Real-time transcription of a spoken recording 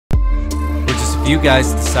a few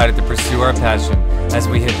guys decided to pursue our passion. As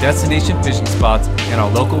we hit destination fishing spots in our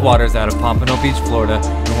local waters out of Pompano Beach, Florida,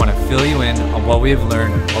 we want to fill you in on what we have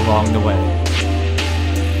learned along the way.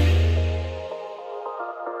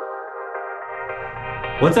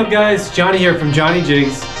 What's up guys, Johnny here from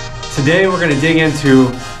JohnnyJigs. Today we're going to dig into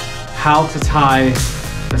how to tie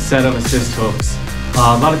a set of assist hooks.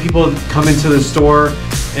 A lot of people come into the store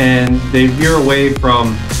and they veer away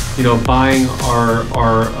from buying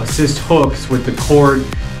our assist hooks with the cord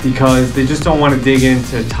because they just don't want to dig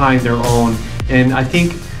into tying their own. And I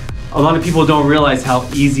think a lot of people don't realize how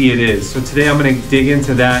easy it is. So today I'm going to dig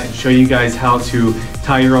into that and show you guys how to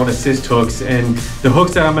tie your own assist hooks. And the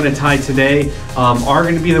hooks that I'm going to tie today are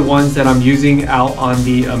going to be the ones that I'm using out on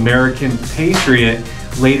the American Patriot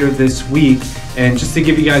later this week. And just to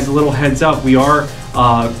give you guys a little heads up, we are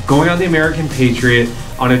going on the American Patriot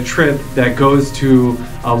on a trip that goes to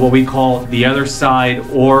what we call the other side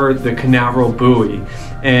or the Canaveral buoy.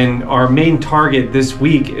 And our main target this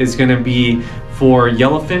week is going to be for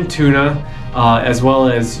yellowfin tuna, as well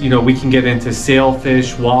as we can get into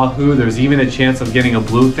sailfish, wahoo. There's even a chance of getting a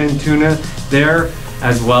bluefin tuna there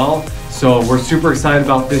as well. So we're super excited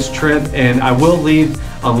about this trip, and I will leave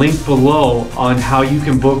a link below on how you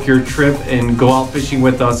can book your trip and go out fishing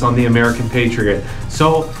with us on the American Patriot.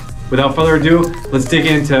 So without further ado, let's dig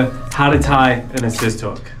into how to tie an assist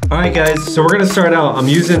hook. All right guys, so we're gonna start out. I'm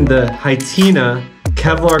using the Hytina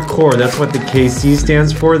Kevlar core. That's what the KC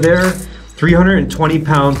stands for there. 320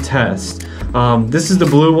 pound test. This is the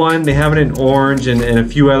blue one. They have it in orange and a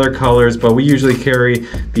few other colors, but we usually carry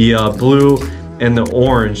the blue and the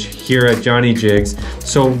orange here at JohnnyJigs.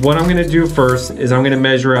 So what I'm gonna do first is I'm gonna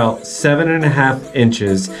measure out 7.5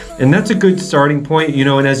 inches. And that's a good starting point,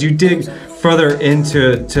 and as you dig further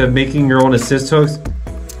into making your own assist hooks,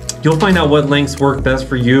 you'll find out what lengths work best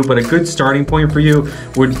for you, but a good starting point for you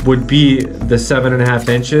would be the 7.5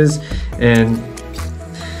 inches. And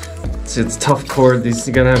it's tough cord. These,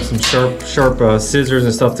 you gotta have some sharp scissors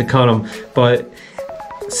and stuff to cut them, but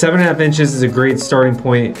 7.5 inches is a great starting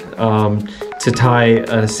point to tie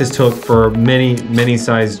an assist hook for many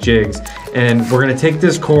size jigs. And we're gonna take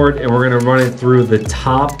this cord and we're gonna run it through the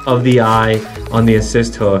top of the eye on the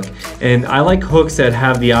assist hook. And I like hooks that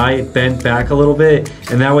have the eye bent back a little bit,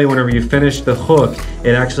 and that way whenever you finish the hook,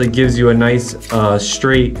 it actually gives you a nice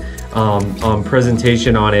straight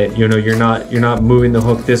presentation on it. You're not moving the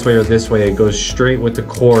hook this way or this way. It goes straight with the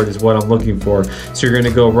cord is what I'm looking for. So you're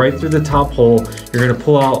gonna go right through the top hole. You're gonna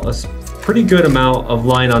pull out a pretty good amount of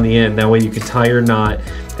line on the end. That way you can tie your knot,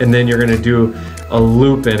 and then you're gonna do a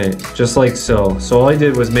loop in it, just like so. So all I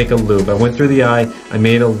did was make a loop. I went through the eye, I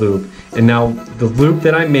made a loop. And now the loop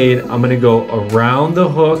that I made, I'm gonna go around the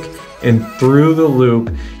hook and through the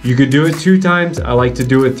loop. You could do it 2 times. I like to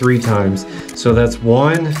do it 3 times. So that's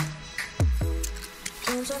 1.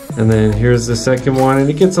 And then here's the second one, and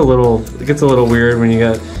it gets a little weird when you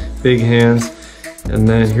got big hands. And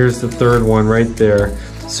then here's the third one right there.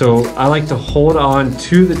 So I like to hold on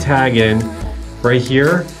to the tag end right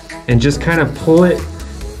here and just kind of pull it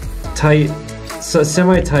tight,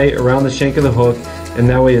 semi-tight around the shank of the hook, and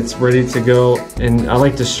that way it's ready to go. And I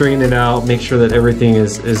like to straighten it out, make sure that everything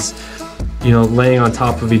is laying on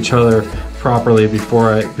top of each other properly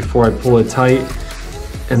before I pull it tight.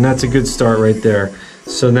 And that's a good start right there.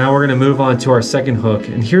 So now we're gonna move on to our second hook.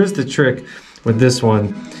 And here's the trick with this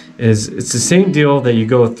one, is it's the same deal that you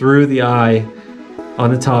go through the eye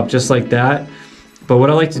on the top just like that. But what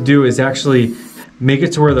I like to do is actually make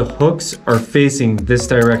it to where the hooks are facing this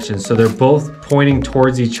direction. So they're both pointing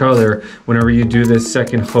towards each other whenever you do this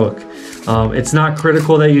second hook. It's not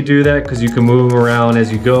critical that you do that because you can move them around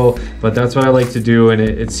as you go, but that's what I like to do, and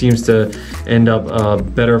it seems to end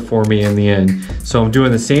up better for me in the end. So I'm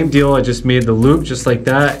doing the same deal. I just made the loop just like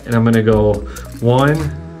that, and I'm gonna go 1.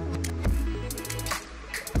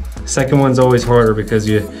 Second one's always harder because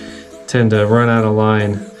you tend to run out of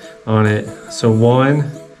line on it. So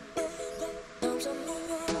 1,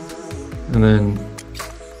 and then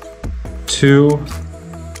 2,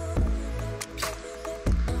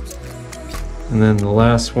 and then the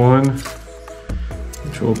last one,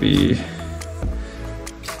 which will be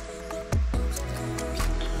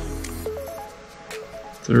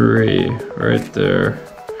 3 right there.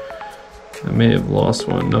 I may have lost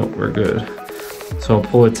one. Nope, we're good. So I'll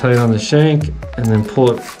pull it tight on the shank and then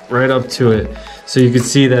pull it right up to it. So you can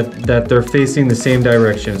see that they're facing the same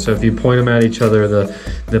direction. So if you point them at each other,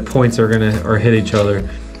 the points are hit each other.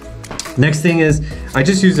 Next thing is, I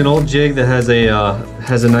just used an old jig that has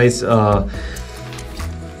a nice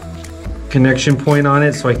connection point on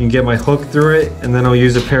it, so I can get my hook through it, and then I'll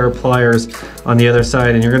use a pair of pliers on the other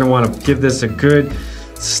side. And you're gonna want to give this a good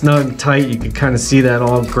snug tight. You can kind of see that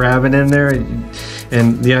all grabbing in there.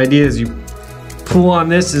 And the idea is you pull on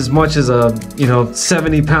this as much as a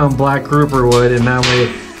 70-pound black grouper would, and that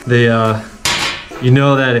way you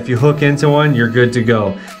know that if you hook into one, you're good to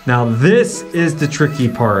go. Now this is the tricky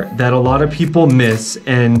part that a lot of people miss,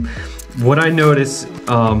 and what I notice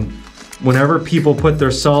whenever people put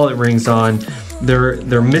their solid rings on,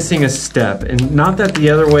 they're missing a step. And not that the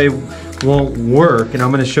other way won't work, and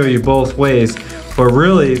I'm going to show you both ways, but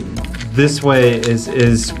really this way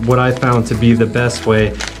is what I found to be the best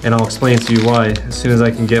way, and I'll explain to you why as soon as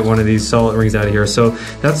I can get one of these solid rings out of here. So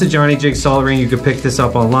that's the JohnnyJigs solid ring. You can pick this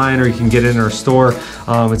up online, or you can get it in our store.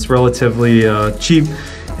 It's relatively cheap,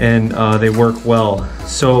 and they work well.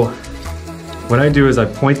 So what I do is I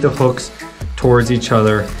point the hooks towards each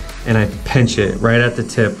other and I pinch it right at the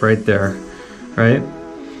tip right there, right?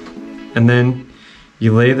 And then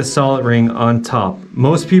you lay the solid ring on top.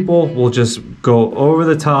 Most people will just go over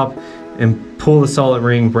the top and pull the solid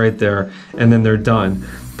ring right there, and then they're done.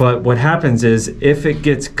 But what happens is if it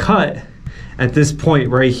gets cut at this point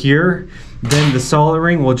right here, then the solid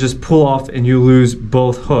ring will just pull off and you lose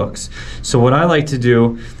both hooks. So what I like to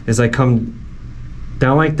do is I come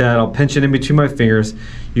down like that, I'll pinch it in between my fingers,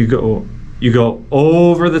 you go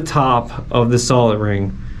over the top of the solid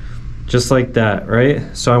ring, just like that, right?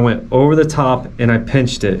 So I went over the top and I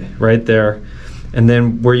pinched it right there. And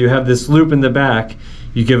then where you have this loop in the back,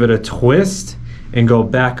 you give it a twist and go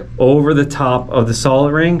back over the top of the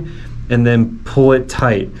solid ring and then pull it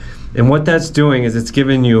tight. And what that's doing is it's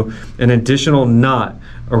giving you an additional knot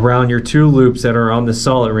around your two loops that are on the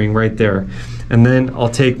solid ring right there. And then I'll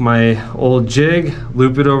take my old jig,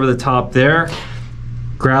 loop it over the top there,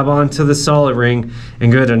 grab onto the solid ring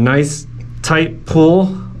and get a nice tight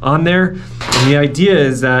pull on there. And the idea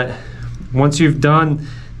is that once you've done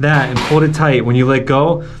that and pulled it tight, when you let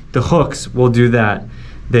go, the hooks will do that.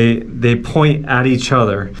 They point at each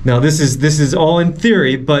other. Now this is all in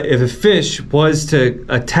theory, but if a fish was to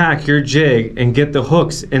attack your jig and get the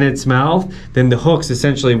hooks in its mouth, then the hooks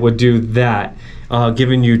essentially would do that,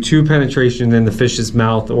 giving you 2 penetration in the fish's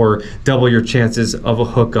mouth, or double your chances of a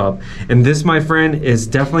hookup. And this, my friend, is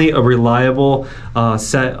definitely a reliable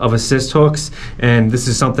set of assist hooks, and this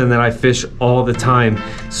is something that I fish all the time.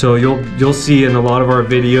 So you'll see in a lot of our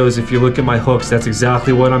videos, if you look at my hooks, that's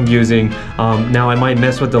exactly what I'm using. Now I might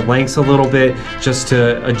mess with the lengths a little bit just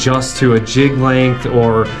to adjust to a jig length,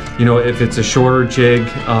 or if it's a shorter jig,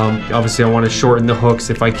 obviously I want to shorten the hooks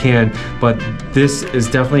if I can, but this is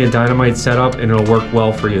definitely a dynamite setup and it'll work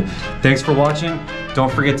well for you. Thanks for watching.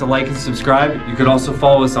 Don't forget to like and subscribe. You could also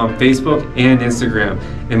follow us on Facebook and Instagram.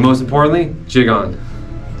 And most importantly, jig on.